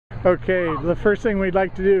Okay, the first thing we'd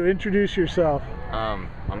like to do, introduce yourself. I'm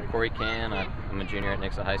Cann. I'm a junior at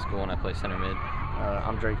Nixa High School and I play center mid.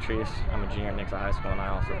 I'm Trease. I'm a junior at Nixa High School and I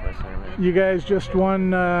also play center mid. You guys just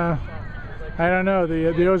won, I don't know,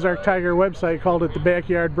 the Ozark Tiger website called it the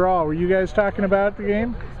Backyard Brawl. Were you guys talking about the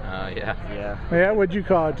game? Yeah. Yeah, what'd you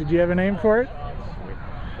call it? Did you have a name for it?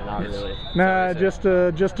 Not really. Nah, just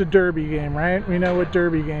a derby game, right? We know what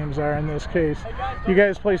derby games are in this case. You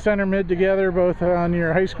guys play center mid together, both on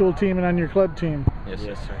your high school team and on your club team. Yes,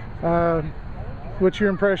 sir. What's your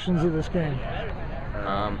impressions of this game?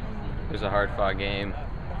 It was a hard-fought game.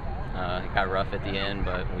 It got rough at the end,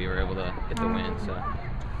 but we were able to get the win. So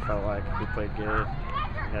felt like we played good.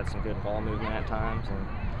 We had some good ball movement at times, and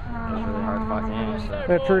it was a really hard-fought game. So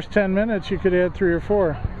that first 10 minutes, you could have had 3 or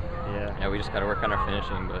 4. Yeah, we just got to work on our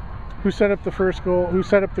finishing. But who set up the first goal? Who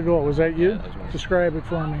set up the goal? Was that you? Yeah, that was me. Describe it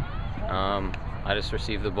for me. I just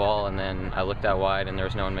received the ball, and then I looked out wide, and there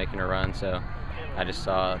was no one making a run. So I just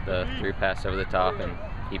saw the through pass over the top, and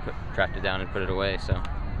he tracked it down and put it away. So.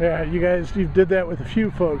 Yeah, you did that with a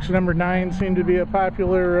few folks. Number 9 seemed to be a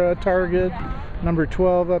popular target. Number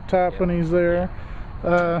 12 up top when he's there.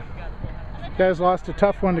 You guys lost a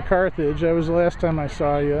tough one to Carthage. That was the last time I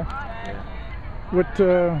saw you. Yeah.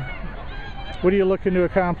 What are you looking to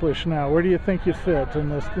accomplish now? Where do you think you fit in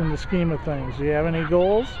the scheme of things? Do you have any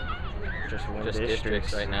goals? Just win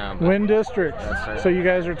districts right now. Win districts. Right. So you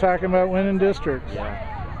guys are talking about winning districts.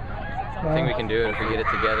 Yeah. I think we can do it if we get it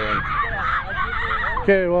together. And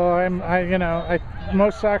okay, well,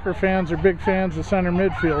 most soccer fans are big fans of center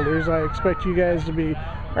midfielders. I expect you guys to be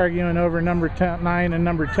arguing over number 9 and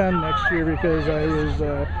number 10 next year, because I was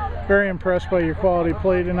very impressed by your quality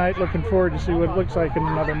play tonight. Looking forward to see what it looks like in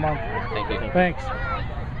another month. Thank you. Thanks.